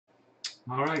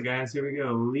Alright guys, here we go.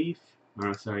 Elite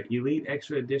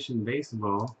Extra Edition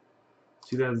Baseball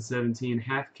 2017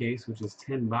 half case, which is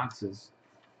 10 boxes.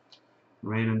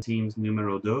 Random teams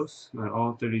numero dos. Got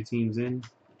all 30 teams in.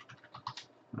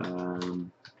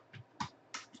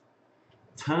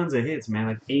 Tons of hits, man.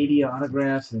 Like 80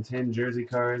 autographs and 10 jersey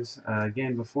cards.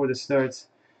 Again, before this starts,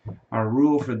 our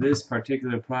rule for this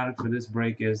particular product for this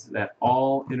break is that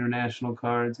all international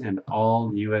cards and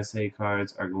all USA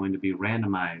cards are going to be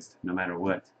randomized, no matter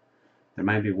what. There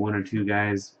might be one or two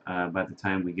guys by the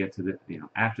time we get to the,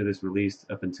 after this release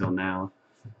up until now.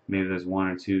 Maybe there's one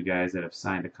or two guys that have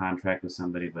signed a contract with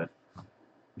somebody, but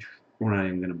we're not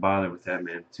even going to bother with that,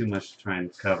 man. Too much to try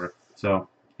and cover. So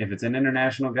if it's an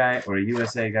international guy or a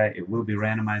USA guy, it will be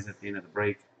randomized at the end of the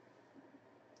break.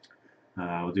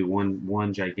 We'll do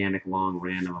one gigantic long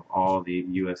random of all the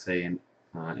USA and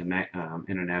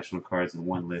international cards in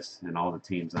one list and all the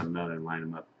teams on another and line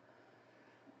them up.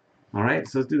 Alright,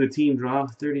 so let's do the team draw.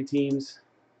 30 teams.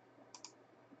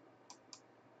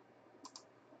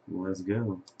 Let's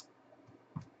go.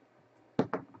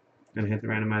 Gonna hit the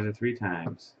randomizer 3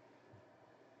 times.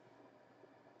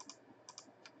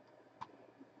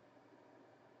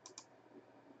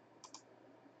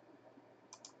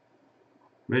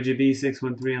 Reggie B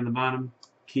 613 on the bottom.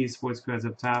 Keys Sports Cards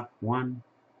up top. 1,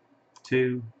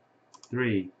 2,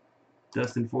 3.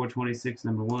 Dustin 426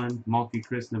 number 1. Malky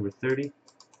Chris number 30.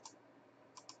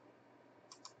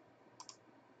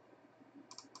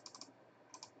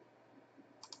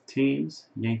 Teams,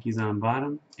 Yankees on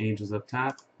bottom, Angels up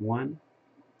top. 1,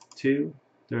 2,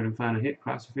 third and final hit.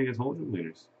 Cross your fingers, hold your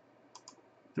winners.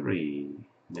 3.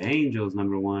 The Angels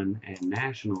number 1 and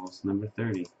Nationals number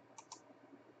 30.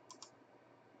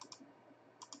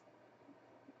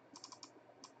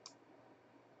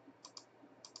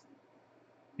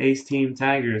 Ace Team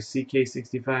Tigers,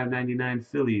 CK6599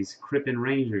 Phillies, Crippen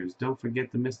Rangers. Don't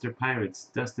forget the Mr. Pirates,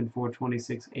 Dustin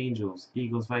 426 Angels,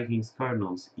 Eagles Vikings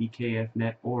Cardinals, EKF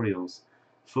Net Orioles,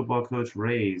 Football Coach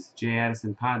Rays, J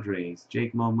Addison Padres,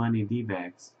 Jake Mo Money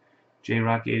D-backs, J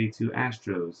Rock 82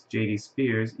 Astros, JD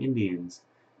Spears Indians,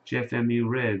 Jeff MU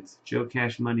Reds, Joe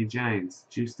Cash Money Giants,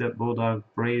 Juiced Up Bulldog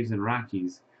Braves and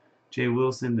Rockies, Jay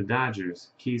Wilson the Dodgers,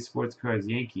 Keys Sports Cards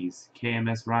Yankees,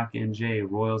 KMS Rock NJ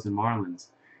Royals and Marlins,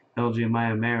 LJ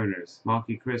Maya Mariners,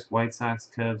 Malky Chris White Sox,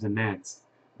 Cubs, and Nats,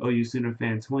 OU Sooner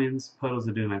fan Twins, Puddles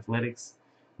of Doom Athletics,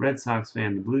 Red Sox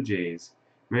fan the Blue Jays,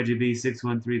 Reggie B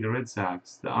 613 the Red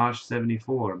Sox, the Osh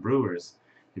 74 Brewers,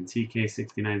 and TK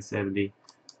 6970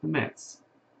 the Mets.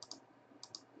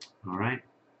 Alright,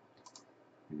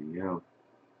 here we go.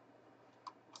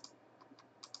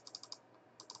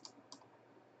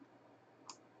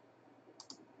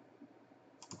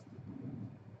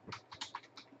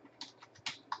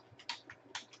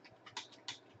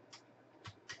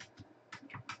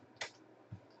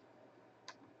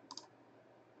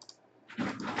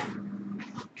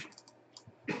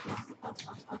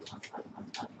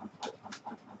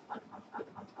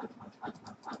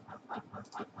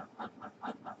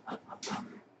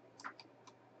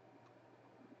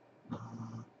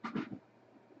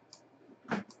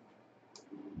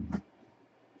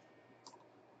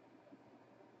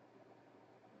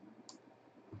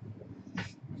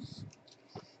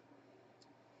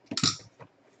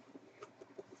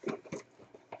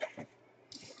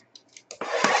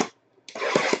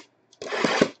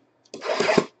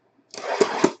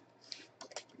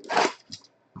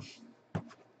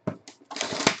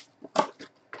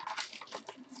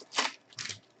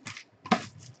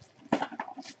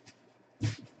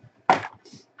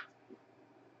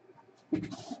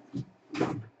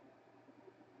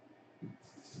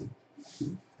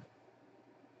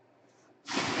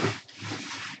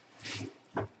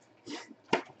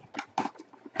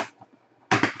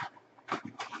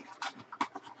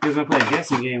 Here's gonna play a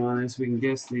guessing game on this. We can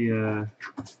guess the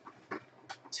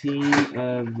team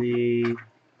of the.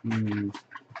 I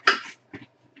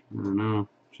don't know.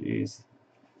 Jeez.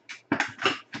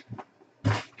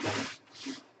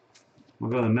 We'll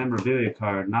go to the memorabilia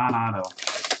card, non-auto.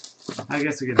 I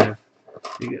guess we get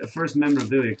the first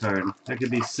memorabilia card. That could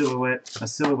be a silhouette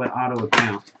auto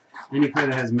account. Any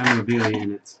card that has memorabilia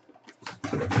in it.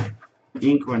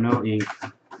 Ink or no ink.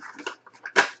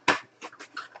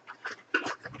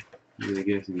 I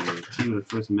guess the team of the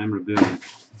first memorabilia.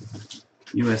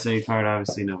 USA card,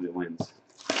 obviously nobody wins.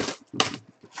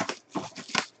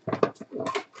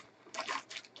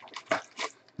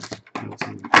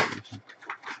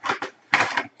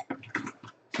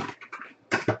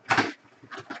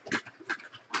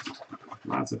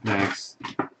 Lots of packs.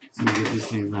 So we get these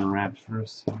things unwrapped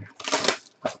first.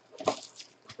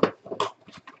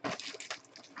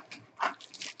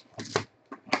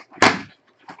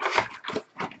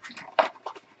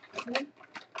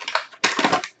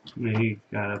 mean, he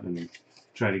got up and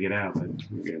tried to get out, but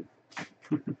we're good.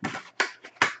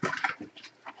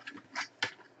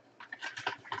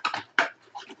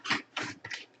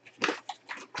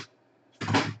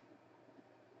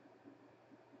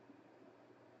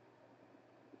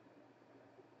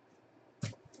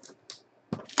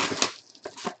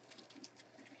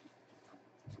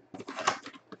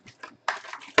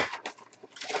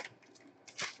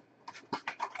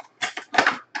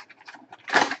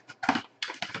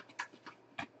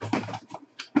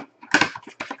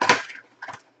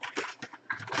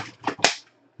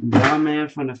 Brahman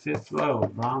from the 5th row.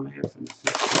 Brahman from the 5th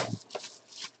row.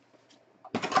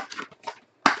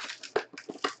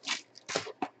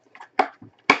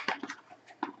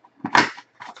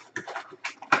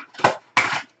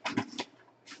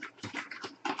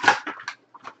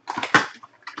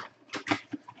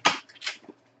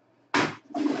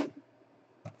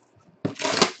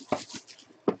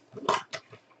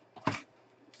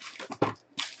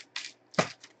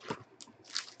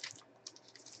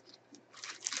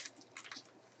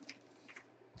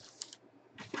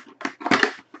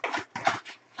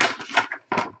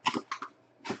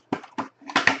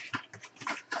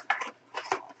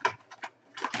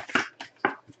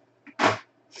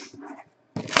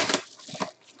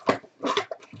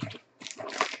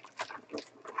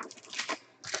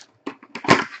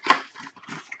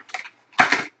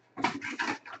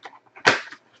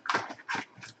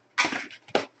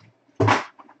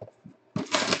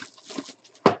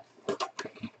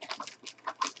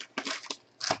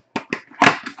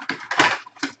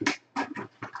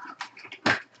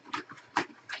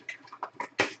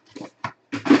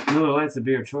 Miller Lite's the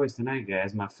beer of choice tonight,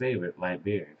 guys. My favorite light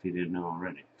beer, if you didn't know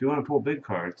already. If you want to pull big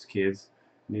cards, kids,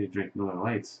 you need to drink Miller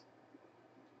Lites.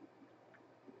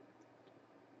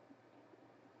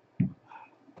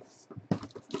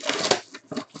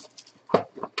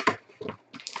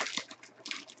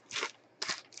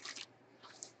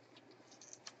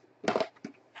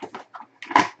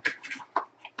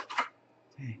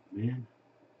 Dang, man.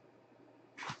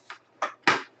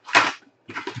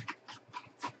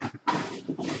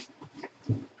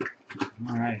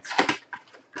 Alright,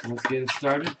 let's get it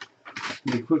started.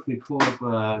 Let me quickly pull up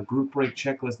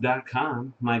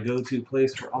GroupBreakChecklist.com, my go-to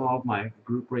place for all of my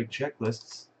group break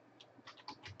checklists.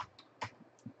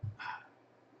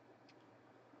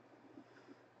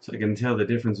 So I can tell the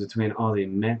difference between all the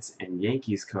Mets and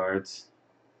Yankees cards.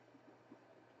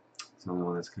 It's the only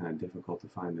one that's kind of difficult to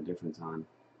find the difference on.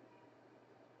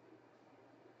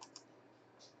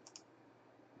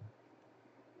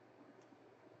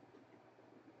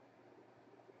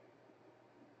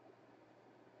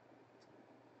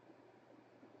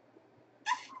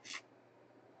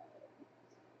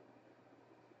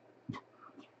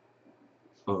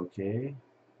 Okay,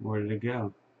 where did it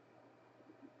go?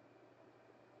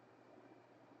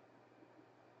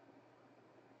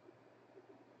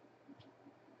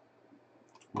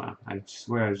 Wow, I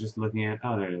swear I was just looking at...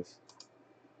 Oh, there it is.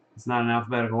 It's not in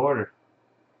alphabetical order.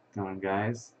 Come on,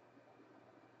 guys.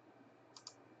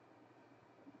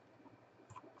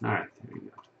 Alright, there we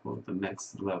go. Pull up the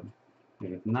Mets level.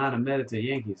 If it's not a Met, it's a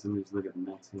Yankee, so let me just look at the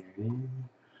Mets here.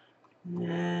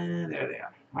 And there they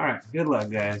are. Alright, good luck,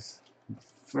 guys.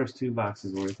 First 2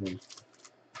 boxes worth of.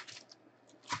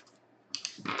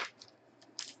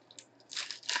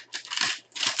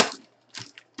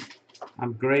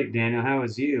 I'm great, Daniel. How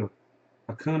is you?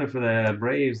 Acuna for the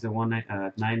Braves, the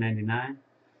 $9.99.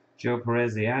 Joe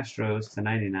Perez, the Astros, to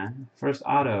 99. First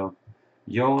auto,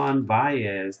 Yohan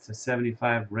Baez to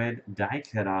 75, red die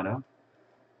cut auto.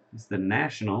 It's the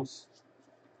Nationals.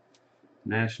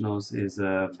 Nationals is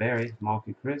Barry,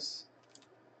 Malky Chris.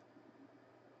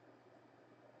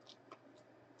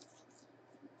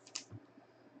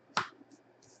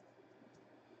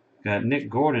 Got Nick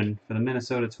Gordon for the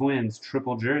Minnesota Twins,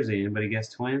 triple jersey. Anybody guess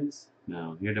Twins?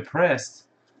 No. You're depressed?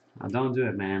 Oh, don't do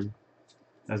it, man.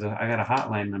 I got a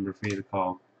hotline number for you to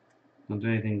call. Don't do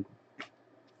anything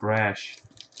brash.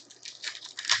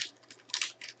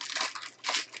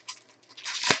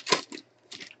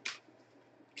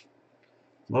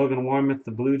 Logan Warmouth,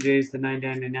 the Blue Jays, to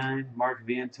 999. Mark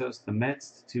Vientos, the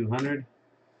Mets, to 200.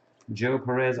 Joe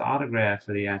Perez autograph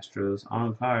for the Astros.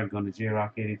 On card, going to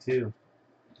J-Rock 82.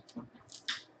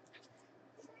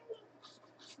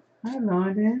 Hi,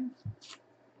 London.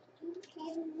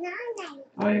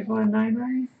 Oh, you're going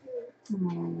 9-9?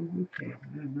 Oh, okay.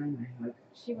 9-9.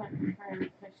 She went for her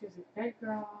because she was a good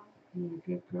girl.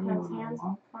 Good girl. Has hands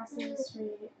crossing the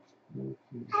street. Okay.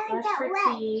 Brush her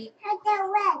teeth. How's that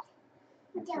red?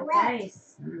 That's the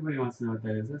dice. Everybody wants to know what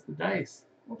that is. That's the dice.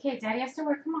 Okay, Daddy has to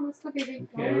work. Come on, let's go, baby.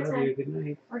 Okay, I love you. Good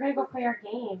night. We're gonna go play our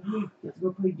game. Let's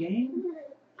go play game.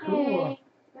 Cool. Okay,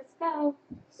 let's go.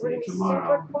 See We're you gonna be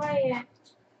tomorrow. super quiet.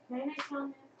 Night night,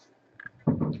 Thomas.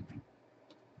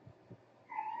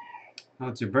 Oh,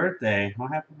 it's your birthday. Well,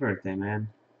 happy birthday, man.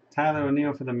 Tyler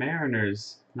O'Neill for the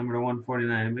Mariners. Number to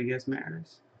 149. Anybody guess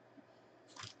Mariners?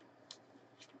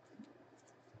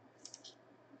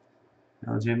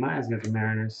 LJ Myers got the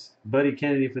Mariners. Buddy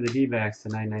Kennedy for the D-backs to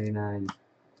 999.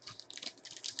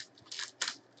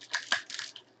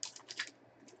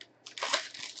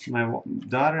 My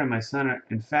daughter and my son are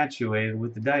infatuated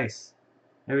with the dice.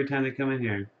 Every time they come in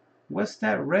here. What's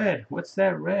that red? What's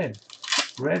that red?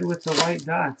 Red with the white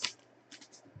dots.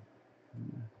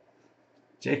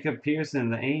 Jacob Pearson,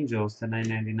 the Angels to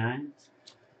 999.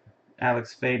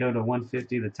 Alex Fado to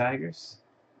 150, the Tigers.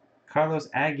 Carlos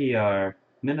Aguiar,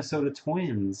 Minnesota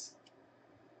Twins.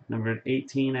 Numbered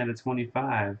 18 out of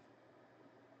 25.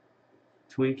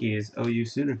 Twinkies, OU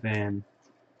Sooner fan.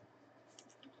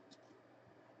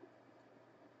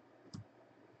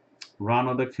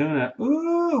 Ronald Acuna.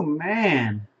 Ooh,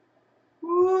 man.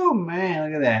 Ooh, man.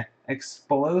 Look at that.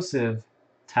 Explosive.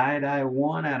 Tie-dye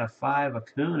 1 out of 5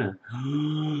 Acuna.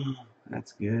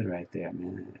 That's good right there,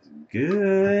 man. That's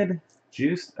good.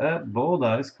 Juiced up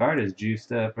Bulldog. This card is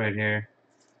juiced up right here.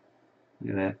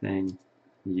 Look at that thing.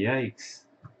 Yikes.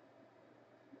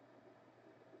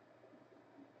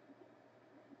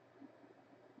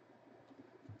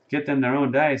 Get them their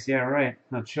own dice. Yeah, right.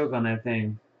 They'll choke on that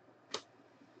thing.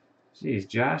 Jeez,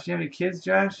 Josh. You have any kids,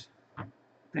 Josh? I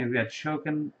think we got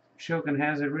choking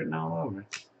hazard written all over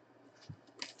it.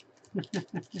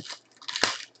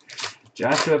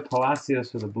 Joshua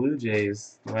Palacios for the Blue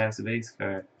Jays, the last base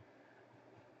card.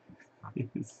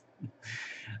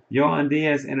 Yohan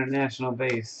Diaz, international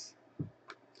base.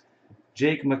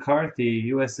 Jake McCarthy,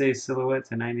 USA silhouette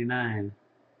to 99.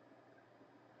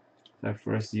 Our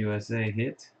first USA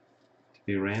hit to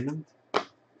be randomed.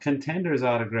 Contenders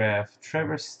autograph,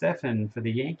 Trevor Stephan for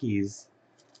the Yankees.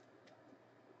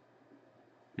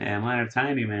 Yeah, mine are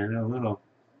tiny, man. They're little.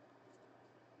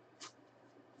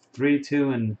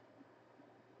 3-2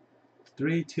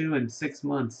 and 6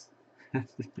 months.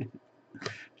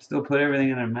 Still put everything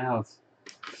in their mouths.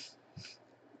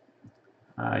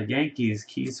 Yankees,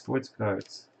 Keys Sports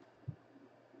Cards.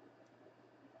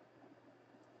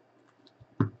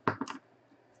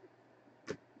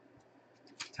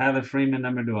 Tyler Freeman,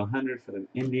 number to 100 for the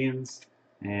Indians.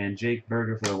 And Jake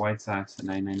Berger for the White Sox to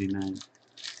 999.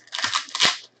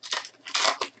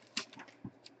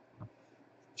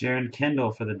 Jaron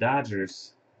Kendall for the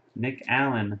Dodgers. Nick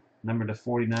Allen, number to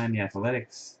 49, the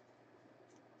Athletics.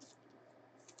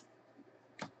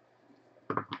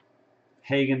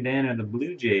 Hagen Danner, the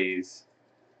Blue Jays.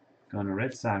 Going to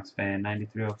Red Sox fan,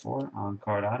 9304 on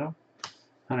card auto.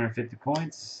 150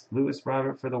 points. Lewis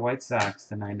Robert for the White Sox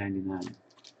to 999.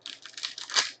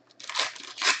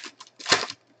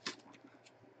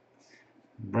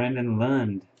 Brendan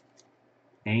Lund,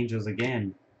 Angels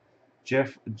again.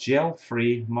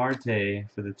 Jelfrey Marte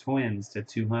for the Twins to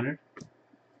 200.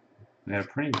 We got a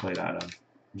printing plate auto.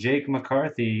 Jake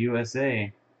McCarthy,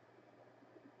 USA.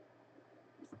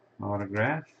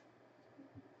 Autograph.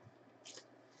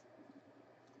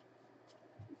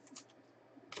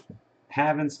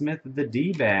 Pavin Smith of the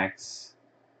D-backs.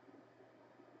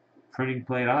 Printing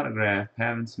plate autograph.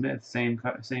 Pavin Smith, same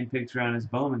picture on his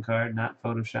Bowman card, not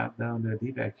photoshopped though into a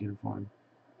D-back uniform.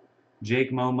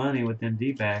 Jake Mo Money with them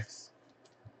D-backs.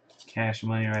 Cash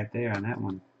money right there on that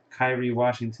one. Kyrie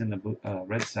Washington, the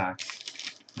Red Sox,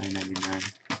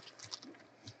 $9.99.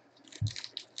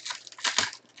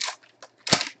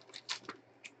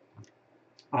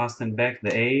 Austin Beck,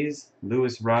 the A's.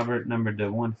 Lewis Robert, numbered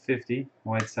to 150,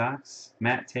 White Sox.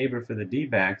 Matt Tabor for the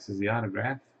D-backs is the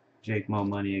autograph. Jake Mo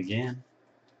Money again.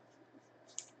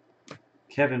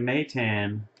 Kevin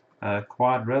Maytan,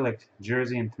 quad relic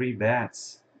jersey and 3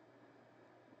 bats.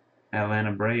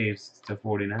 Atlanta Braves to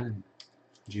 49.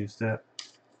 Juiced up.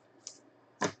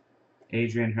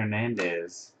 Adrian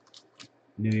Hernandez.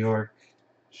 New York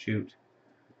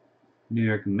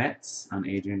Mets on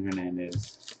Adrian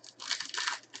Hernandez.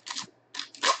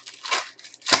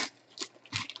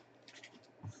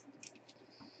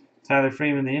 Tyler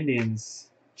Freeman, the Indians.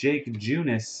 Jake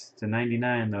Junis to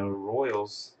 99, the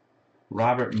Royals.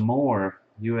 Robert Moore,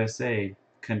 USA,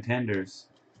 Contenders.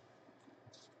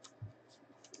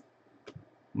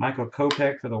 Michael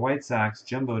Kopech for the White Sox,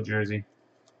 jumbo jersey.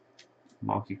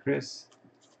 Malky Chris.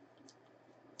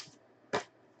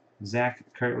 Zach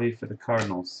Kirtley for the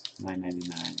Cardinals,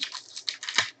 $9.99.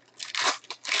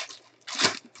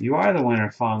 You are the winner,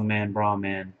 Fong Man, Bra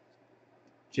Man.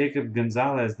 Jacob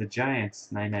Gonzalez, the Giants,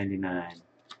 $9.99.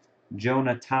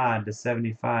 Jonah Todd to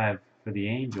 75 for the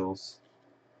Angels.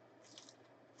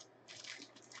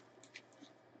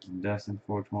 Dustin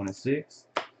 426.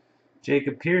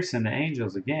 Jacob Pearson, the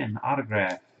Angels, again,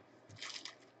 autograph.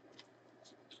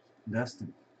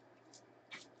 Dustin.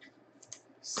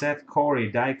 Seth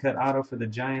Corey, die cut auto for the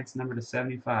Giants, number to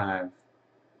 75.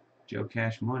 Joe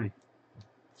Cash Money.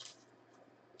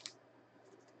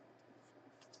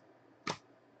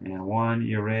 And Juan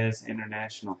Urias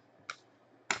International.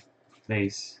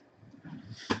 Face.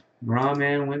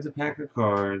 Brahman wins a pack of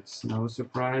cards. No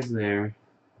surprise there.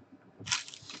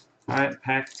 Alright,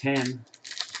 pack 10.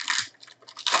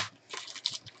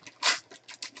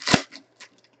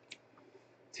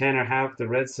 Tanner Houck, the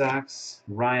Red Sox.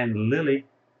 Ryan Lilly.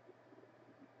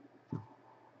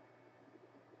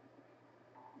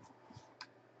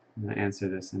 I'm going to answer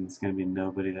this, and it's going to be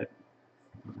nobody that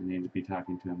I need to be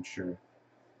talking to, I'm sure.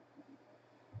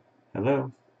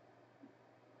 Hello?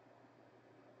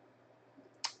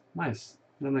 Nice.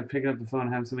 Nothing like picking up the phone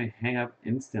and having somebody hang up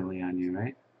instantly on you,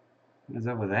 right? What is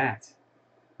up with that?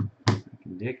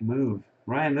 Fucking dick move.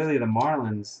 Ryan Lilly, the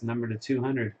Marlins, number to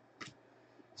 200.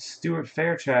 Stuart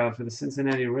Fairchild for the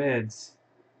Cincinnati Reds.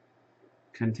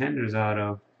 Contenders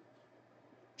auto.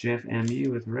 Jeff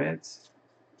MU with Reds.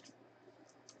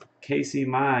 Casey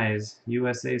Mize,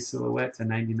 USA Silhouette to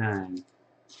 99.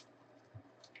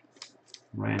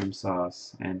 Random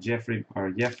sauce. And Jeffrey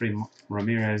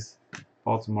Ramirez,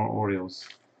 Baltimore Orioles,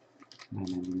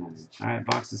 $9.99. Alright,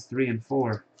 boxes 3 and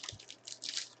 4.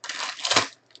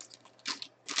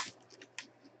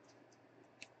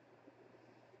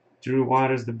 Drew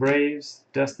Waters, the Braves.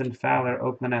 Dustin Fowler,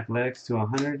 Oakland Athletics to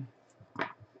 100.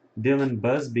 Dylan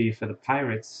Busby for the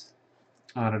Pirates,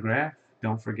 autograph.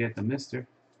 Don't forget the Mister.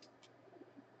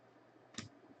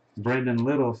 Brendan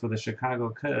Little for the Chicago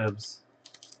Cubs.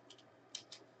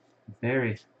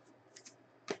 Barry.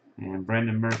 And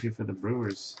Brendan Murphy for the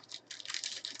Brewers.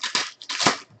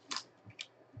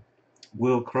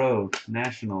 Will Crow,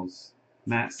 Nationals.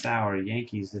 Matt Sauer,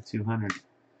 Yankees to 200.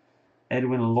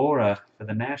 Edwin Laura for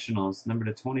the Nationals, number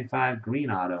to 25,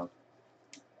 green auto.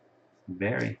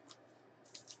 Barry.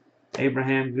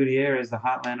 Abraham Gutierrez, the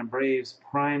Hotlanta Braves,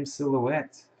 prime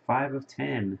silhouette, 5 of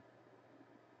 10.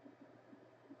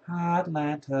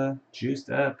 Hotlanta, juiced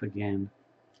up again.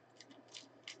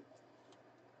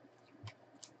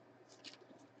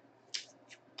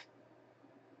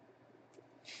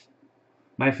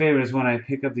 My favorite is when I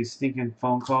pick up these stinking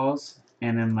phone calls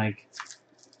and then like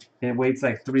it waits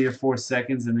like 3 or 4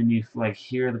 seconds and then you like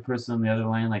hear the person on the other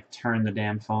line like turn the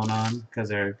damn phone on because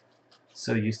they're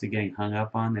so used to getting hung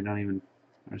up on. They don't even,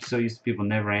 are so used to people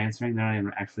never answering. They're not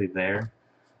even actually there.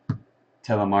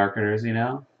 Telemarketers, you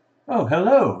know. Oh,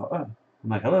 hello. Oh. I'm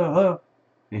like, hello, hello.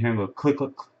 You hear them go click,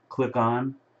 click, click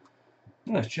on.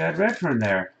 Oh, it's Chad Redfern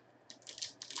there.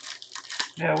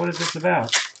 Yeah, what is this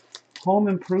about? Home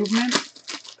improvement?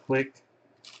 Click.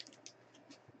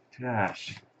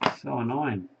 Gosh, so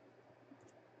annoying.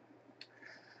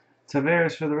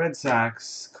 Taveras for the Red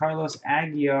Sox. Carlos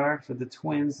Aguiar for the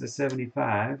Twins to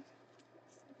 75.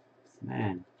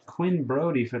 Man. Quinn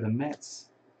Brody for the Mets.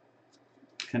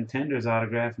 Contenders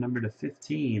autograph, number to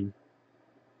 15.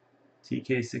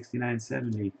 TK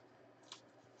 6970.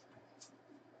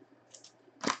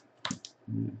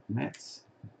 Mets.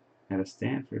 Out of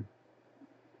Stanford.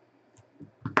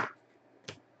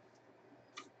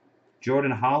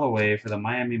 Jordan Holloway for the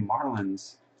Miami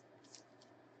Marlins.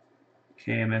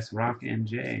 KMS Rock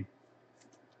NJ.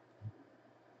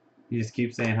 You just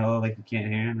keep saying hello like you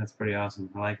can't hear him. That's pretty awesome.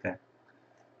 I like that.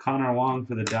 Connor Wong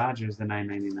for the Dodgers, the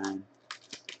 $9.99.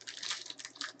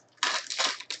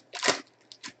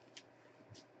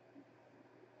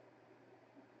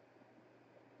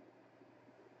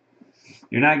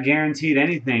 You're not guaranteed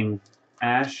anything,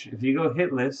 Ash. If you go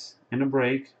hitless in a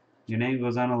break, your name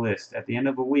goes on a list. At the end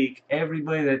of a week,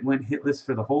 everybody that went hitless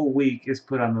for the whole week is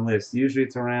put on the list. Usually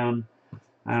it's around,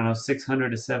 I don't know, 600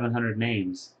 to 700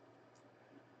 names.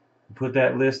 We put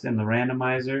that list in the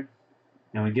randomizer,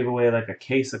 and we give away like a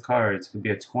case of cards. It could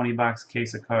be a 20-box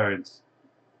case of cards.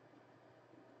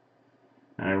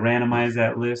 And I randomize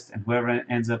that list, and whoever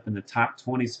ends up in the top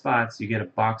 20 spots, you get a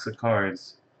box of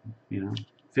cards. You know,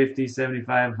 $50,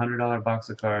 $75, $100 box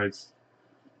of cards.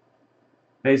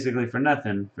 Basically for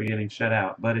nothing, for getting shut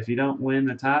out. But if you don't win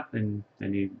the top, then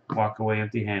you walk away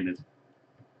empty-handed.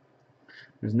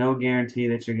 There's no guarantee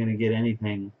that you're going to get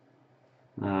anything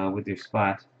with your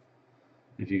spot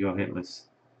if you go hitless.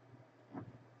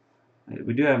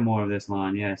 We do have more of this,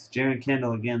 Lon, yes. Jaron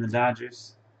Kendall, again, the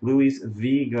Dodgers. Luis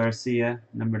V. Garcia,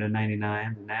 number to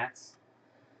 99, the Nats.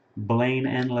 Blaine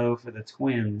Enlow for the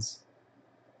Twins.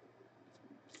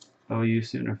 OU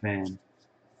Sooner fan.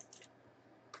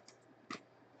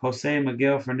 Jose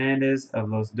Miguel Fernandez of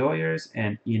Los Doyers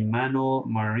and Emmanuel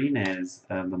Marinez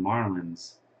of the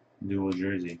Marlins. Dual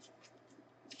jersey.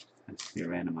 That's to be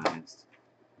randomized.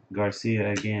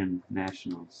 Garcia again,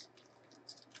 Nationals.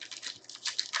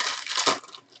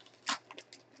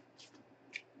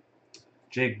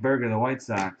 Jake Burger, the White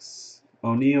Sox.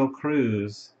 O'Neal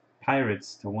Cruz,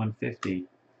 Pirates to 150.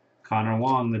 Connor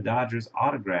Wong, the Dodgers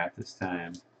autograph this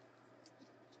time.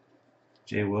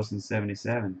 Jay Wilson,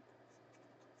 77.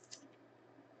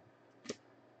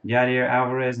 Yadier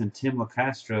Alvarez and Tim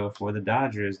LaCastro for the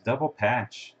Dodgers. Double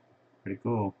patch. Pretty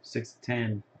cool.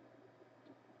 6/10.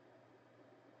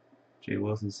 Jay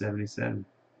Wilson, 77.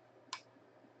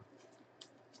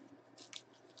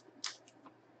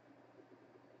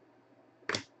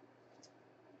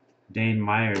 Dane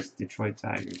Myers, Detroit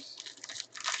Tigers.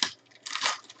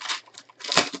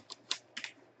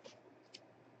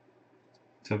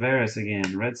 Taveras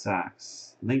again, Red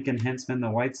Sox. Lincoln Hensman, the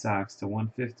White Sox to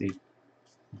 150.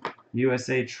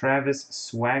 USA Travis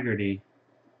Swaggerty.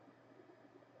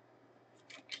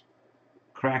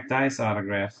 Cracked Ice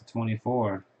autograph to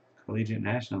 24. Collegiate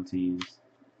National Teams.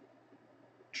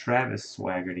 Travis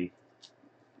Swaggerty.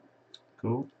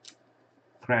 Cool.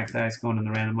 Cracked Ice going in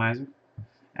the randomizer.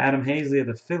 Adam Hazley of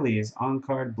the Phillies,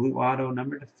 on-card blue auto,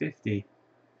 number to 50.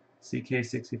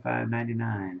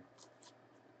 CK6599.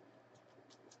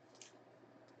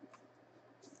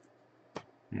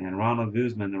 And Ronald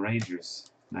Guzman, the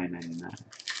Rangers, $9.99.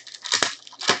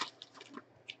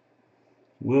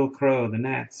 Will Crow, the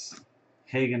Nets.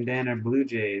 Hagen Danner, Blue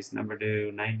Jays, number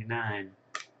to 99.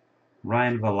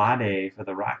 Ryan Velade for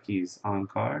the Rockies, on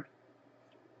card.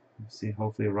 Let's see,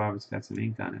 hopefully Robert's got some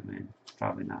ink on it, man.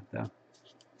 Probably not, though.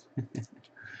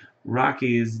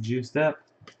 Rockies juiced up.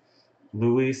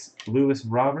 Lewis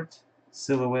Robert,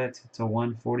 silhouette to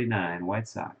 149. White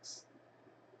Sox.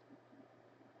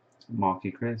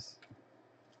 Malky Chris.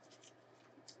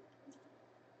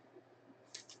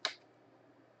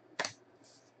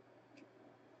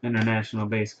 International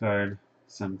base card.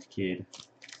 Some kid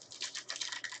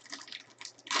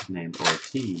named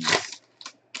Ortiz.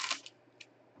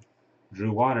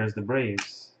 Drew Waters, the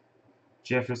Braves.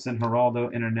 Jefferson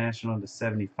Geraldo, International to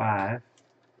 75.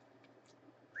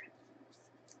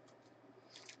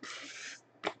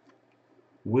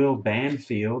 Will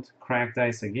Banfield, Cracked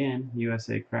Ice again.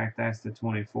 USA Cracked Ice to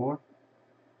 24.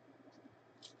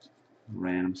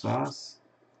 Random sauce.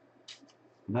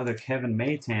 Another Kevin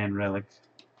Maytan relic.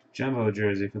 Jumbo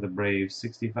jersey for the Braves,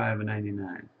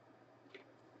 65/99.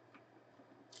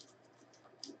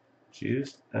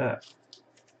 Juiced up.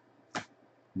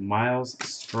 Miles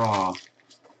Straw,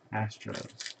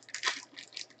 Astros.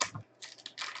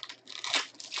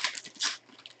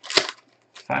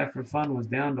 5 for Fun was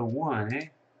down to 1, eh?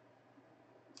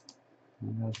 How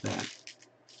about that?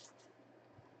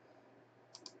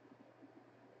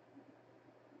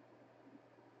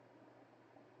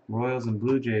 Royals and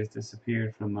Blue Jays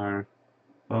disappeared from our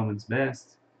Bowman's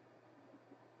Best,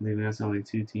 leaving us only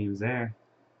 2 teams there.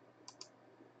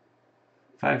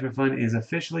 5 for Fun is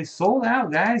officially sold out,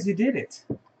 guys. You did it.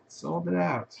 Sold it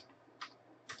out.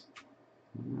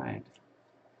 All right.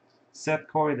 Seth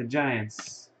Corey, the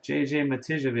Giants. J.J.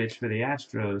 Matijevic for the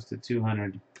Astros to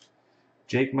 200.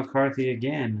 Jake McCarthy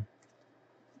again.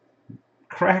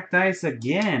 Cracked Ice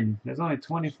again. There's only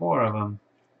 24 of them.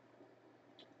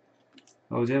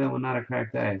 Oh, is the other one not a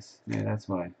Cracked Ice? Yeah, that's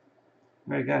why. I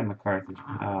already got a McCarthy.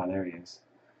 Ah, there he is.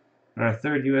 Our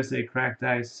third USA Cracked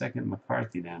Ice, second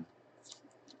McCarthy now.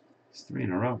 It's 3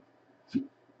 in a row.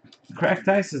 Cracked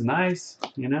Ice is nice.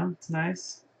 You know, it's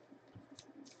nice.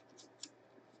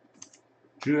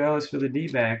 Drew Ellis for the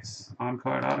D-backs.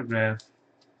 On-card autograph.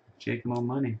 Jake Mo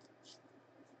Money.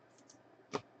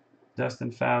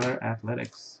 Dustin Fowler,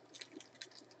 Athletics.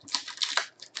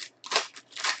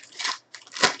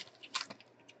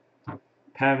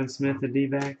 Pavin Smith, the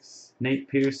D-backs. Nate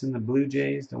Pearson, the Blue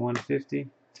Jays, to 150.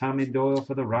 Tommy Doyle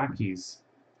for the Rockies.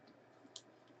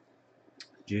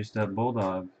 Juiced up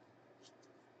Bulldog.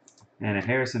 And a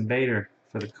Harrison Bader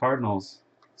for the Cardinals.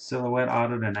 Silhouette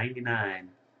auto to 99.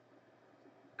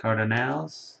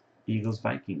 Cardinals, Eagles,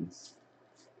 Vikings.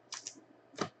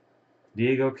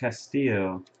 Diego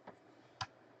Castillo.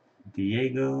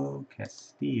 Diego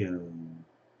Castillo.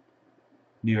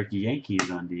 New York Yankees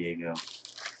on Diego.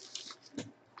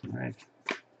 All right.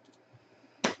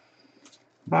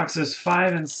 Boxes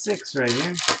 5 and 6 right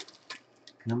here.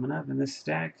 Coming up in this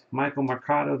stack. Michael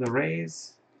Mercado, the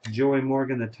Rays. Joey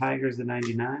Morgan, the Tigers, the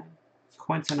 99.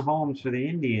 Quentin Holmes for the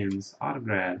Indians,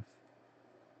 autograph.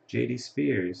 J.D.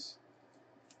 Spears.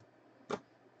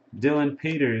 Dylan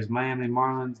Peters, Miami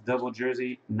Marlins, double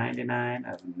jersey, 99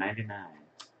 of 99.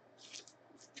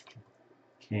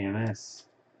 KMS.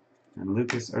 And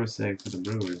Lucas Urseg for the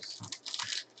Brewers.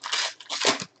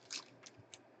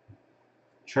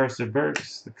 Charcer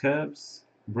Burks, the Cubs.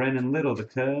 Brendan Little, the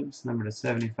Cubs, number to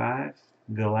 75.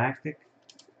 Galactic.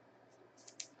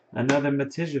 Another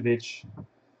Matijevic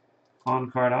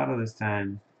on-card auto this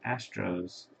time.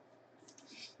 Astros.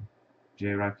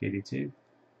 J-Rock 82.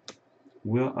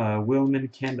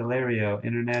 Wilman Candelario,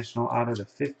 international auto to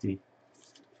 50.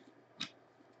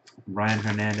 Brian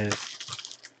Hernandez,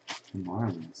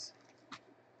 Marlins.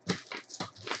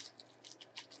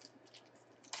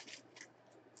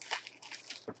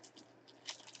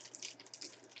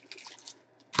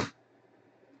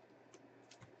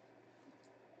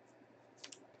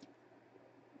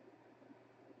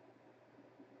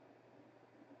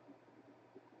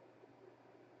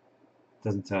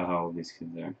 Doesn't tell how old these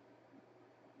kids are.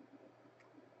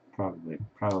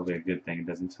 Probably a good thing. It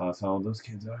doesn't tell us how old those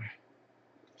kids are.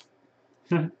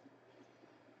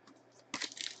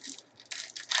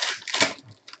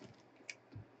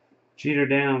 Jeter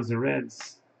Downs, the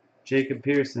Reds. Jacob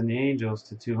Pearson, the Angels,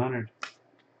 to 200.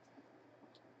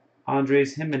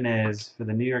 Andres Jimenez for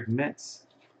the New York Mets.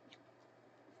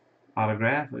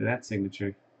 Autograph. Look at that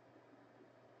signature.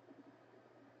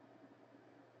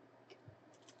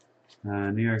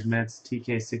 New York Mets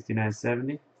TK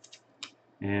 6970.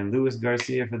 And Luis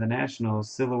Garcia for the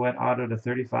Nationals, silhouette auto to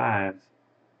 35.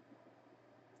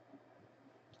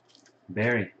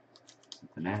 Barry,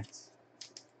 the Nats.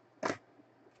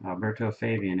 Alberto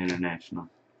Fabian, international.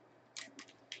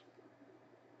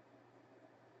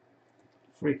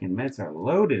 Freaking Mets are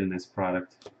loaded in this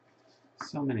product.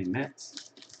 So many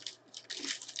Mets.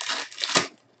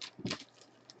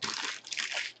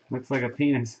 Looks like a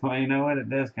penis. Well, you know what? It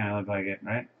does kind of look like it,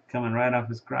 right? Coming right off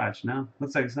his crotch, no?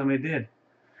 Looks like somebody did.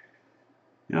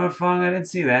 You know what, Fong? I didn't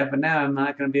see that, but now I'm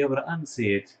not going to be able to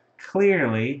unsee it.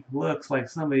 Clearly looks like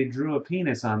somebody drew a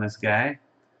penis on this guy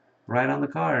right on the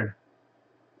card.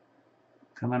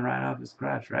 Coming right off his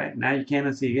crotch, right? Now you can't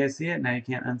unsee it. You guys see it? Now you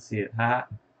can't unsee it. Ha!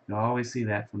 You'll always see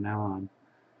that from now on.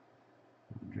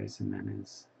 Andres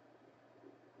Jimenez.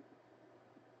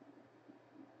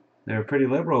 They were pretty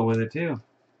liberal with it, too.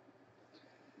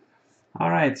 All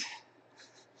right.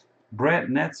 Brett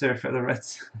Netzer for the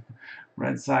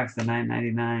Red Sox, the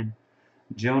 999.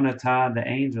 Jonah Todd, the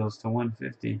Angels, to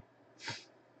 150.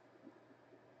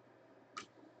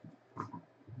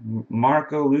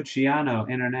 Marco Luciano,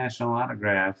 international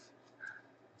autograph.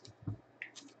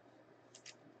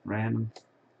 Random.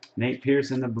 Nate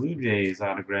Pearson, the Blue Jays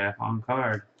autograph on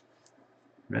card.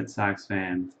 Red Sox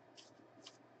fan.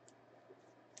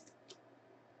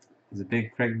 He's a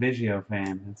big Craig Biggio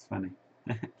fan. That's funny.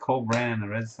 Cole Brand, the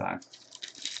Red Sox.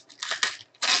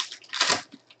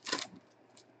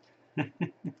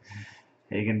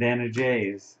 Hagen Danner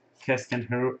Jays. Keston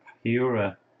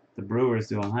Hiura, the Brewers,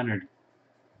 to 100.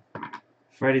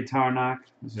 Freddie Tarnock.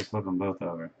 Let's just look them both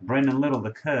over. Brendan Little,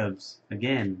 the Cubs.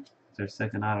 Again, their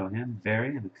second auto of him.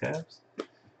 Barry and the Cubs.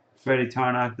 Freddie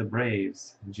Tarnock, the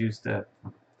Braves. Juiced up.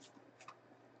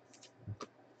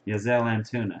 Yazel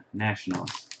Antuna,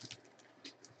 Nationals.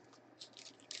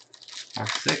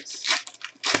 Box 6.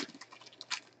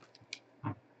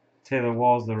 Taylor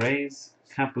Walls, the Rays.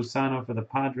 Campusano for the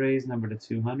Padres, number to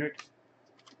 200.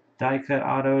 Die cut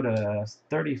auto to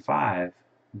 35.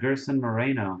 Gerson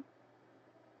Moreno.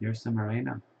 Gerson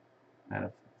Moreno out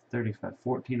of 35.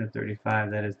 14 of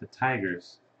 35. That is the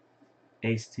Tigers.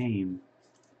 Ace team.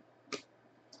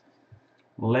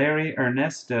 Larry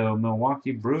Ernesto,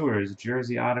 Milwaukee Brewers,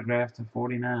 jersey autograph to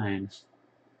 49.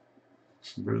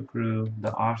 Brew Crew,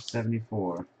 the Osh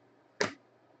 74.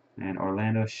 And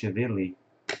Orlando Shivili,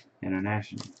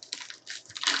 international.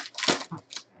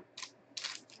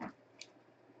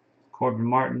 Corbin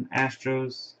Martin,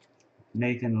 Astros.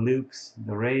 Nathan Lukes,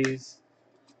 the Rays,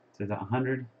 to the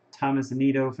 100. Thomas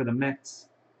Nido for the Mets,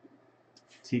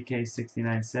 TK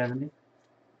 6970.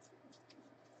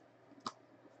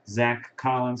 Zach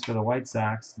Collins for the White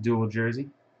Sox, dual jersey.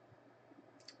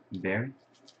 Barry.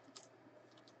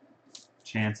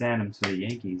 Chance Adams for the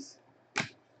Yankees.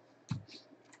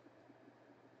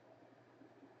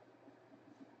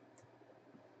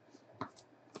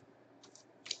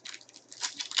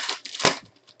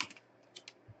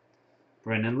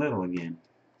 Brendan Little again.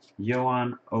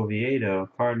 Yohan Oviedo,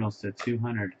 Cardinals to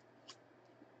 200.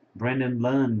 Brendan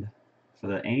Lund for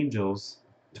the Angels,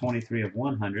 23 of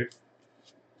 100.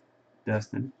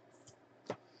 Dustin.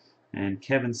 And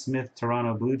Kevin Smith,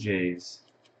 Toronto Blue Jays.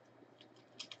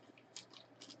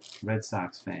 Red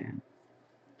Sox fan.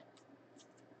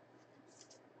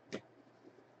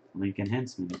 Lincoln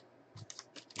Hensman.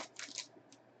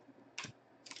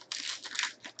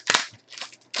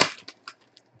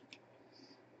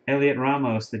 Elliot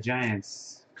Ramos, the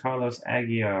Giants. Carlos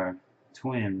Aguiar,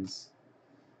 Twins.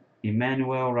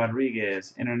 Emmanuel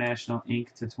Rodriguez, International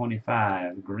Ink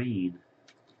 /25, green.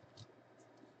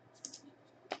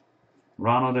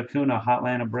 Ronald Acuna,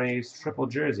 Hotlanta Braves, triple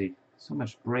jersey. So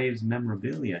much Braves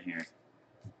memorabilia here.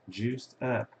 Juiced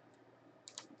up.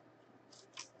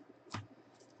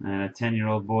 And a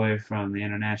 10-year-old boy from the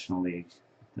International League,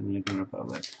 Dominican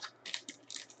Republic.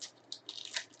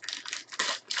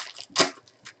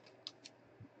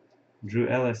 Drew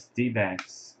Ellis,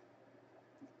 D-backs.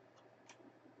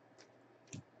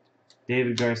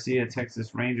 David Garcia,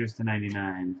 Texas Rangers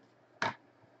 /99.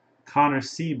 Connor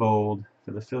Seabold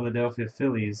for the Philadelphia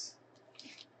Phillies.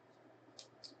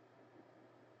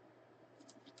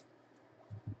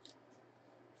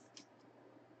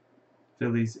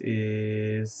 Phillies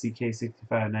is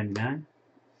CK6599.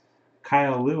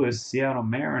 Kyle Lewis, Seattle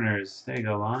Mariners. There you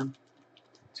go, Lon.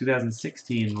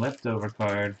 2016 leftover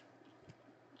card.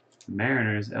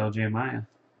 Mariners, LJ Maya.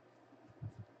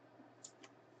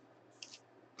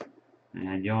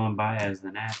 And Yohan Baez,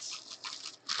 the Nats.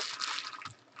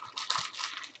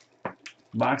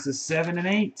 Boxes 7 and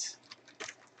 8.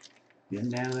 Getting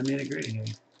down to the nitty-gritty here.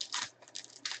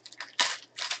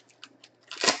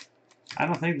 I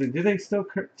don't think do they still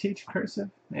teach cursive?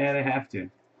 Yeah, they have to. I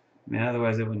mean,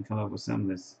 otherwise they wouldn't come up with some of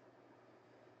this.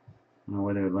 I don't know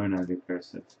where they would learn how to do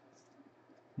cursive.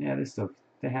 Yeah,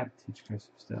 they have to teach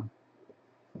cursive still.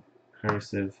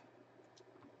 Cursive.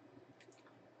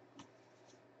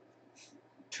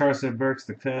 Charcer Burks,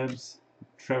 the Cubs.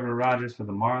 Trevor Rogers for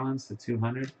the Marlins, the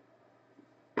 200.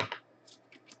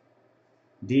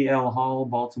 DL Hall,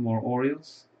 Baltimore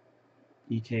Orioles.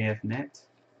 EKF Net.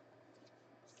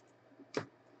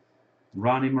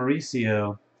 Ronnie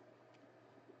Mauricio,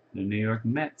 the New York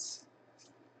Mets.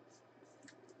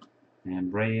 And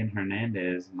Brian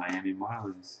Hernandez, Miami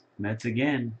Marlins. Mets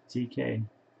again, TK.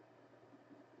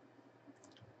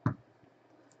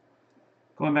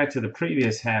 Going back to the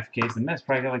previous half case, the Mets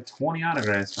probably got like 20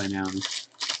 autographs by now in this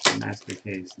master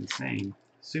case. Insane.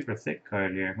 Super thick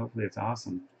card here. Hopefully it's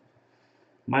awesome.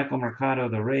 Michael Mercado,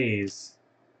 the Rays.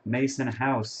 Mason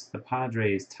House, the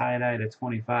Padres, tie-dye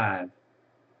 /25.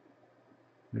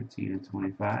 13 and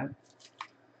 25.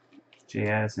 Jay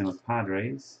Addison with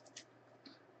Padres.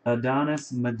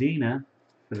 Adonis Medina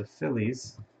for the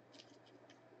Phillies.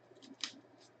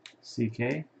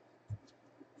 CK.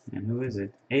 And who is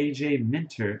it? AJ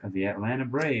Minter of the Atlanta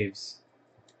Braves.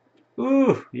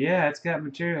 Ooh, yeah, it's got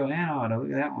material and auto.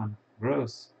 Look at that one.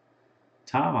 Gross.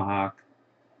 Tomahawk.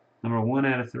 Number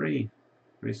 1/3.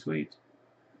 Pretty sweet.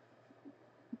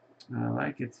 I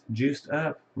like it. Juiced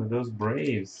up with those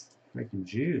Braves. Freaking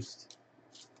juiced.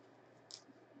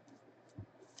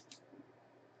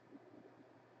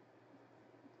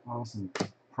 Awesome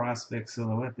prospect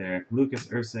silhouette there. Lucas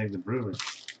Erceg, the Brewers.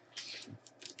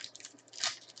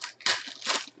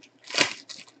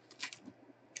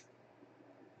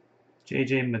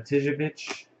 JJ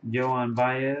Matijevic, Yohan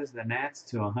Baez, the Nats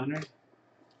 /100.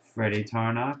 Freddie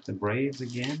Tarnok, the Braves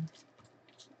again.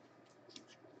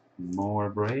 More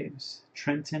Braves.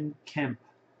 Trenton Kemp,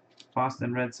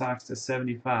 Boston Red Sox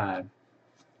 /75.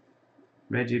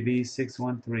 Reggie B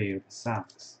 613 with the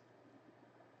Sox.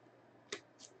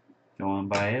 Yohan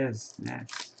Baez,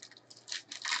 Nats.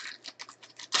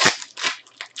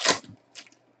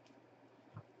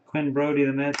 Quinn Brody,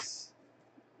 the Mets.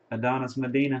 Adonis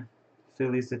Medina,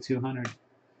 Phillies /200.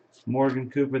 Morgan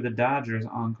Cooper, the Dodgers,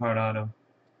 on-card auto.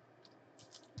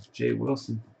 Jay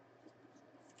Wilson.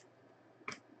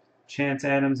 Chance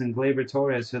Adams and Gleyber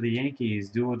Torres for the Yankees.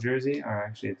 Dual jersey, or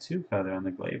actually a two-color on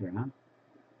the Gleyber, huh?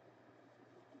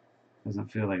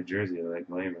 Doesn't feel like jersey like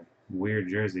Gleyber. Weird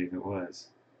jersey if it was.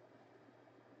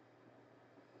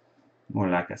 More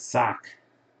like a sock.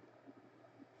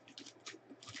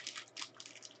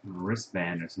 A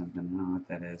wristband or something. I don't know what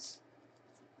that is.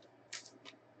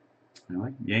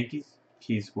 Anyway, Yankees.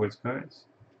 Key Sports Cards.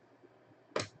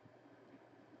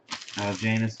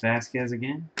 Janus Vasquez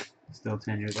again. Still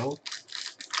 10 years old.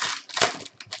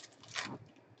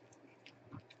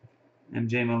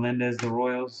 MJ Melendez, the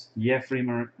Royals. Jeffrey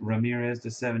Ramirez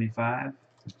 /75.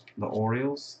 The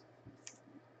Orioles.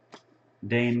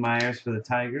 Dane Myers for the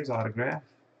Tigers, autograph.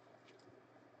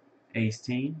 Ace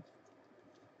Team.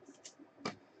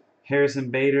 Harrison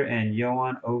Bader and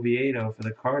Johan Oviedo for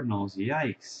the Cardinals.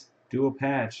 Yikes. Dual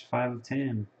patch,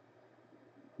 5/10.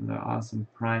 Another awesome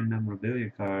Prime memorabilia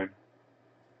card.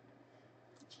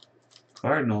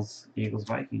 Cardinals, Eagles,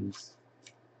 Vikings.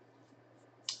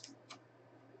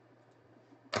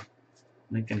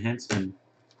 Lincoln Hensman,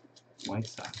 White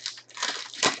Sox.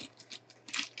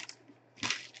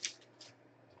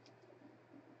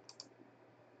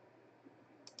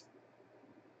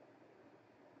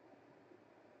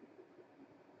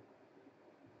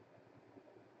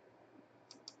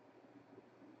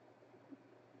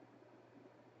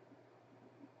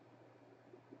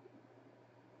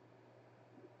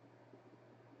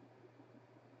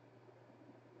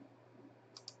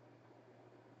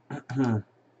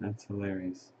 That's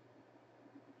hilarious.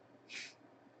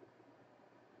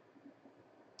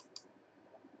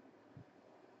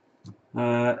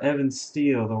 Evan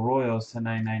Steele, the Royals to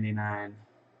 999.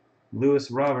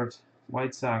 Lewis Robert,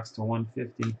 White Sox to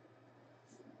 150.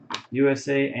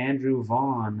 USA Andrew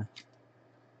Vaughn.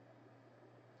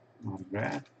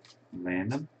 Autograph.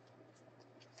 Random.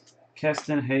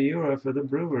 Keston Hiura for the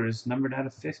Brewers, numbered out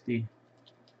of 50.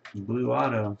 Blue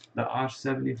Auto, the Osh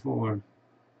 74.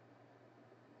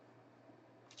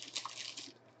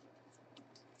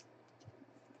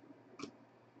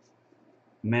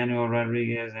 Manuel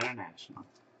Rodriguez International.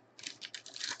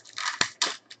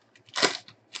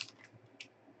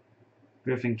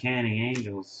 Griffin Canning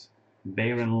Angels.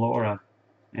 Bayron Lora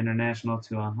International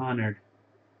to 100.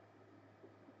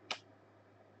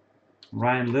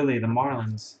 Ryan Lilly, the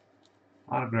Marlins.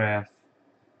 Autograph.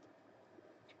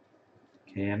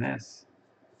 KMS.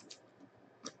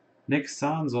 Nick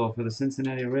Sonzel for the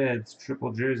Cincinnati Reds,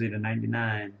 triple jersey to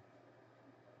 99.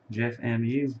 Jeff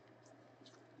MU.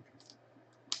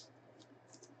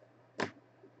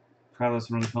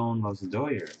 Carlos Rincon, Los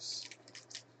Doyers.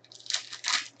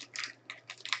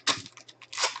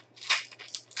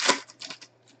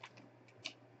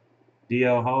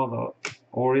 DL Hall, the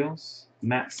Orioles.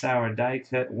 Matt Sauer die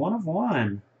cut, 1 of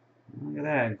 1. Look at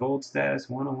that, gold status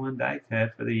 101 die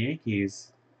cut for the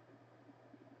Yankees.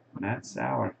 Matt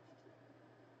Sauer.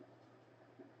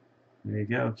 There you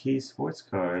go, Key Sports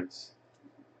Cards.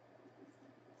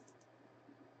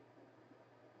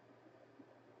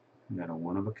 We got a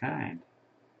one of a kind.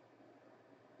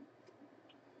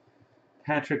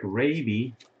 Patrick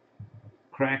Raby,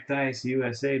 Cracked Ice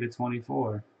USA to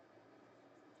 24.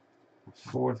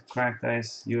 4th Cracked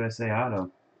Ice USA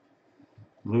auto.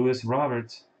 Lewis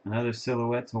Roberts, another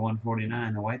silhouette to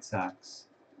 149, the White Sox.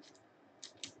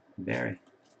 Barry.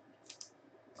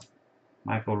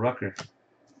 Michael Rucker,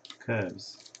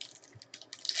 Cubs.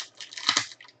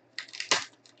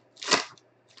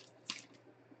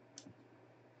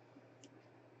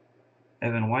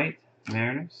 Evan White,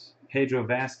 Mariners. Pedro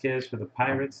Vasquez for the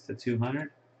Pirates to 200.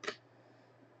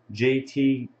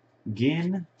 JT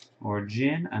Ginn, or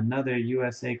Gin, another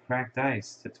USA Cracked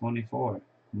Ice to 24.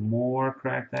 More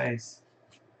Cracked Ice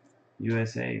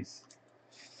USAs.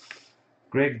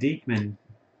 Greg Diekman,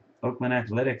 Oakland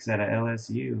Athletics out of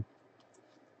LSU.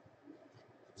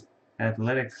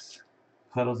 Athletics,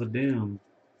 Puddles of Doom.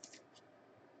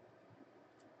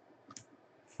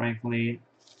 Frankly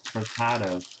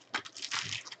Furtado,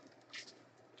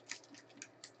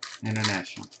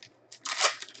 International.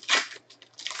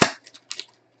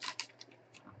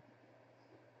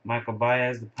 Michael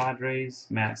Baez, the Padres.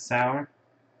 Matt Sauer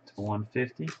to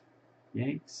 150,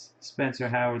 Yanks. Spencer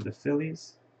Howard, the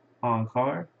Phillies. On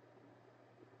card.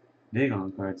 Big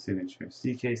on card signature.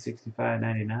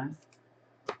 CK6599.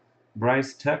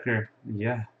 Bryce Tucker.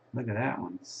 Yeah, look at that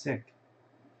one. Sick.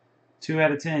 2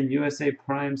 out of 10. USA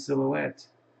Prime Silhouette.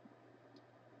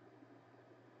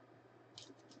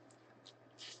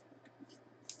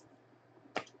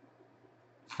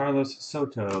 Carlos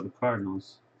Soto, the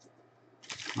Cardinals.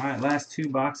 Alright, last 2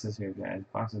 boxes here, guys.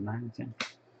 Boxes 9 and 10.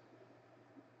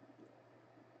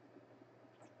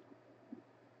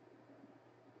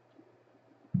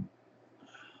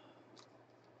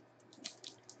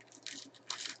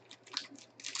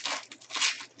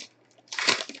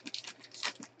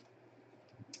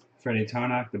 Freddie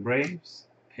Tarnock, the Braves.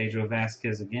 Pedro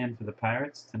Vasquez again for the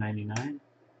Pirates to 99.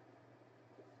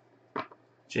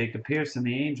 Jacob Pearson,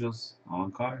 the Angels,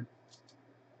 on card.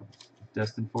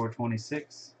 Dustin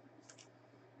 426.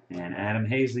 And Adam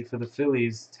Hazley for the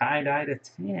Phillies, tie-dye to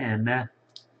 10.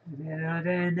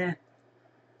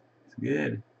 It's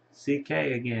good. CK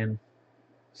again.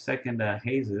 Second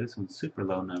Hazley. This one's super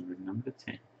low numbered, number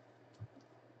 10.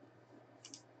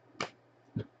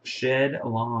 Shed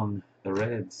Long, the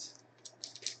Reds.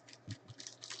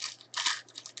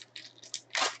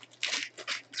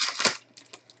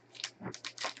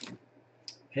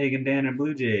 Hagen Danner,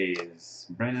 Blue Jays.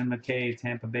 Brennan McKay,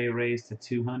 Tampa Bay Rays to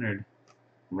 200.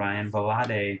 Ryan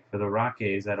Valade for the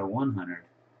Rockies at a 100.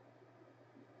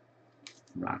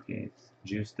 Rockies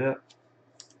juiced up.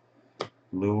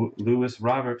 Lewis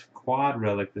Robert, quad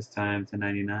relic this time to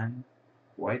 99.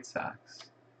 White Sox.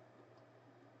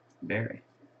 Barry.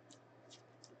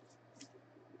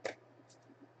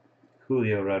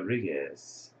 Julio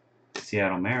Rodriguez,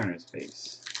 Seattle Mariners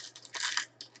base.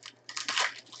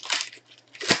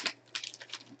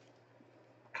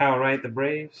 Kyle Wright, the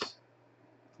Braves.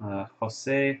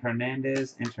 Jose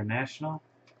Hernandez, International.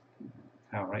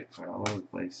 Kyle Wright for all over the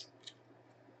place.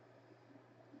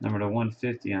 Number to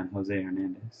 150 on Jose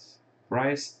Hernandez.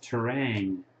 Bryce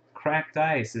Turang. Cracked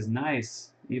ice is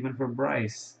nice, even for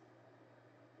Bryce.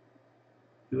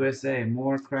 USA,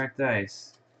 more cracked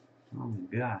ice. Oh my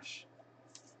gosh.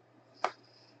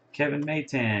 Kevin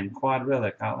Maytan, Quad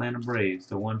Relic, Atlanta Braves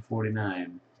to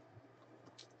 149.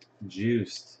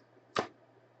 Juiced.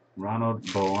 Ronald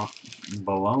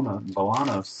Bolanos,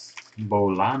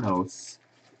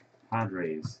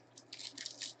 Padres.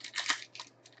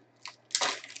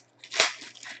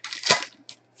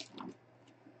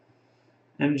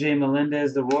 MJ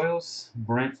Melendez, the Royals.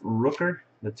 Brent Rooker,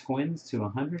 the Twins to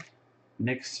 100.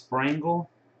 Nick Sprangle,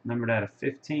 numbered out of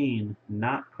 15,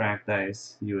 not cracked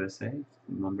ice, USA,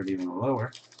 numbered even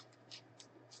lower.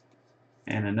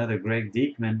 And another Greg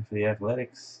Diekman for the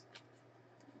Athletics.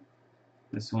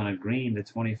 This one a green to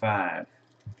 25.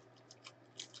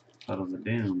 Puddles of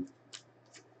Doom.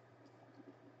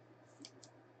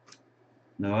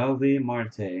 Noelvi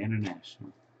Marte,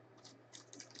 International.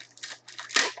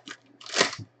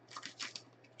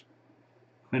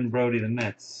 Quinn Brody, the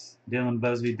Mets. Dylan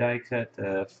Busby, die cut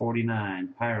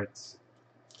 49, Pirates.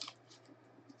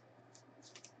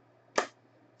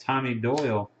 Tommy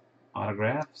Doyle,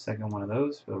 autograph, second one of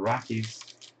those for the Rockies.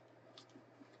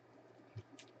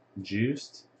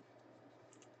 Juiced.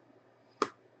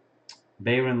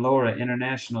 Bayron Lora,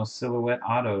 International Silhouette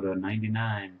Auto to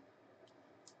 99.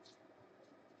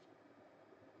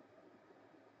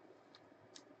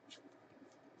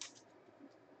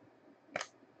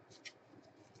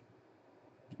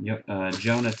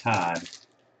 Jonah Todd,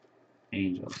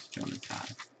 Angels, Jonah Todd.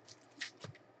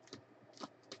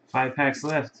 5 packs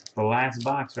left. The last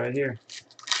box right here.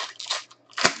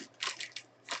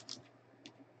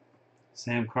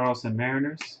 Sam Carlson,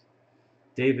 Mariners.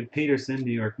 David Peterson,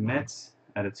 New York Mets,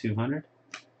 out of 200.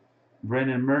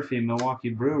 Brendan Murphy, Milwaukee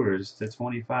Brewers, to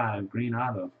 25, green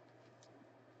auto.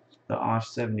 The Osh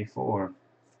 74.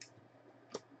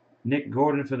 Nick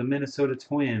Gordon for the Minnesota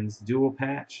Twins, dual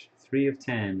patch, 3 of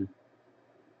 10.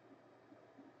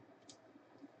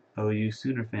 OU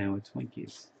Sooner fan with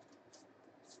Twinkies.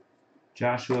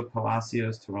 Joshua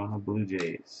Palacios, Toronto Blue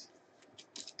Jays.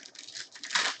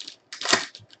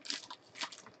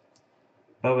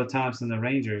 Bubba Thompson, the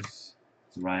Rangers.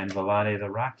 Ryan Velade, the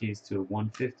Rockies, to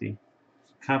 150.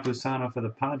 Campusano for the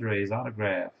Padres,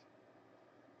 autograph.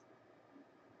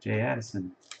 Jay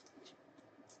Addison.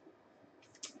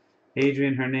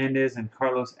 Adrian Hernandez and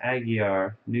Carlos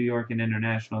Aguiar, New York and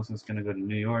International, so it's going to go to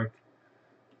New York.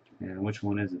 And which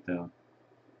one is it, though?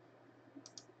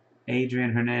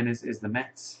 Adrian Hernandez is the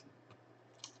Mets.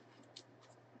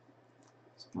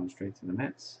 It's going straight to the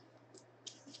Mets.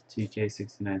 TK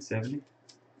 6970.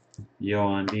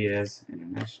 Yohan Diaz,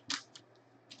 International.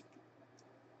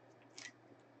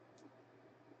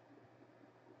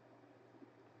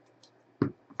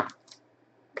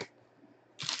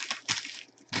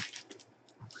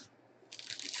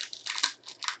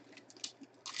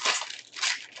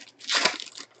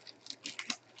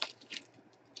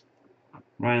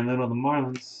 Ryan Little, the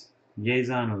Marlins.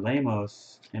 Yazan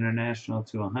Lemos, International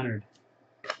to 100.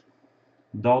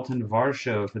 Dalton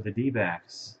Varsho for the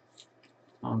D-backs.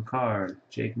 On card,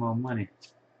 Jake Mo Money.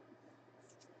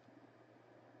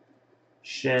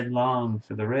 Shed Long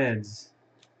for the Reds.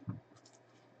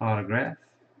 Autograph,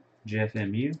 Jeff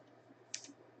MU.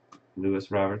 Lewis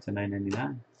Robert to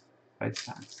 9.99. White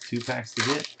Sox. 2 packs to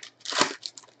get.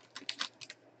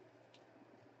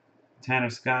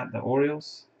 Tanner Scott, the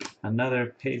Orioles.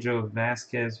 Another Pedro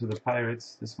Vasquez for the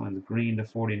Pirates. This one's green to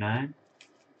 49.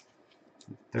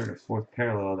 Third or fourth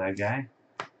parallel, that guy.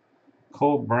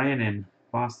 Cole Brannon,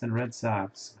 Boston Red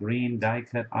Sox. Green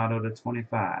die-cut auto to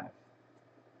 25.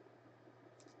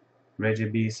 Reggie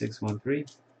B. 613.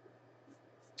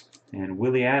 And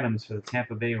Willie Adams for the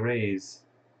Tampa Bay Rays.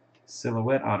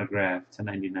 Silhouette autograph to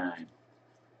 99.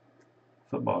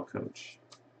 Football coach.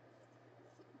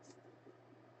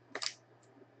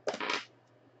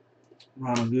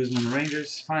 Ronald Guzman,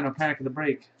 Rangers. Final pack of the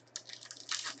break.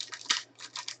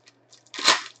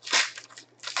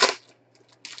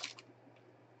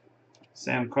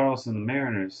 Sam Carlson, the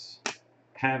Mariners.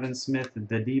 Pavin Smith,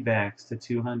 the D-backs to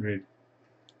 200.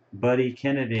 Buddy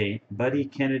Kennedy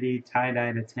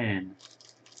tie-dye to 10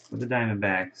 for the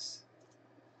Diamondbacks.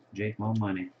 Jake Mo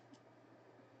Money.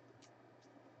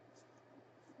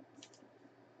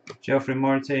 Jeffrey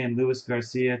Marte and Luis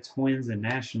Garcia, Twins and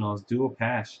Nationals, dual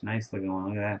patch. Nice looking one.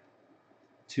 Look at that.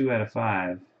 2 out of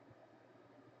 5.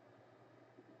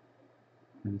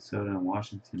 Minnesota and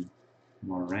Washington.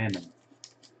 More random.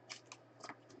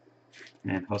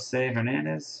 And Jose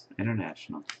Hernandez,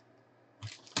 International.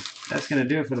 That's going to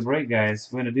do it for the break, guys.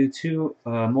 We're going to do 2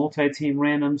 multi-team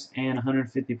randoms and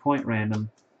 150-point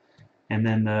random. And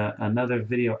then another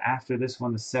video after this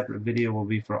one, the separate video, will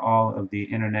be for all of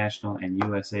the international and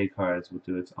USA cards. We'll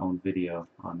do its own video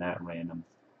on that random.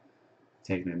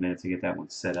 Take me a minute to get that one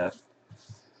set up.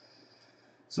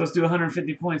 So let's do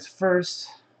 150 points first.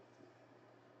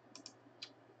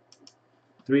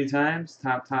 3 times.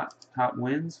 Top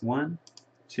wins. 1,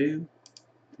 2,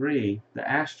 3. The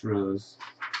Astros.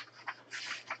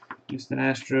 Houston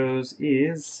Astros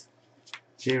is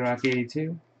J-Rock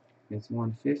 82. It's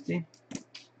 150.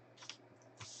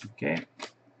 Okay.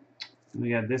 We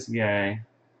got this guy,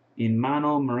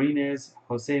 Inmano Marínez,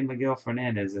 Jose Miguel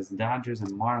Fernandez as Dodgers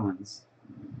and Marlins.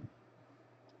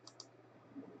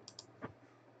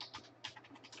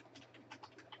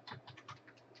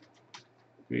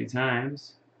 Three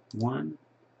times. 1,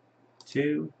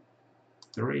 2,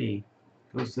 3.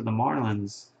 Goes to the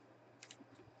Marlins.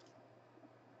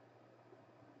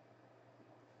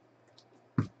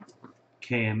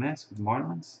 KMS with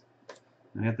Marlins.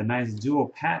 We got the nice dual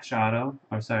patch auto,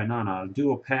 or sorry, non-auto,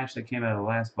 dual patch that came out of the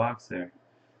last box there.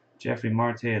 Jeffrey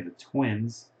Marte of the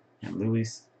Twins and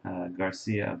Luis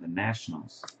Garcia of the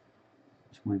Nationals.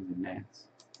 Twins and Nats.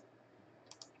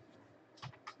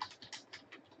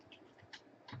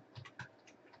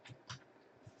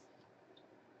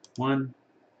 One,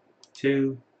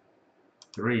 2,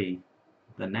 3.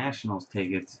 The Nationals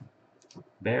take it.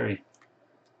 Barry.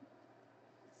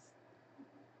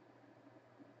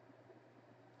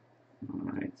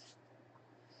 Alright.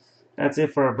 That's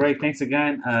it for our break. Thanks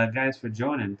again, guys, for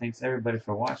joining. Thanks, everybody,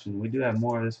 for watching. We do have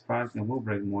more of this product, and we'll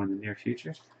break more in the near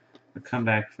future. We'll come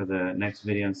back for the next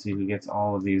video and see who gets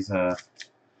all of these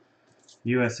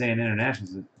USA and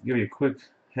internationals. To give you a quick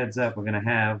heads up, we're going to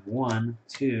have 1,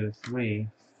 2, 3,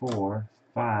 4,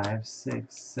 5,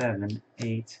 6, 7,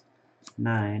 8,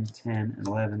 9, 10,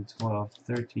 11, 12,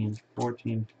 13,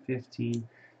 14, 15,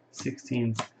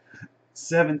 16,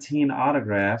 17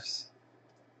 autographs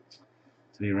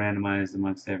to be randomized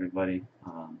amongst everybody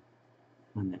on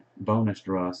that bonus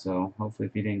draw. So hopefully,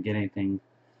 if you didn't get anything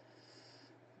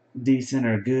decent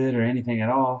or good or anything at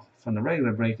all from the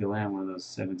regular break, you'll land one of those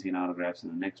 17 autographs in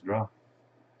the next draw.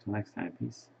 Until next time,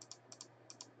 peace.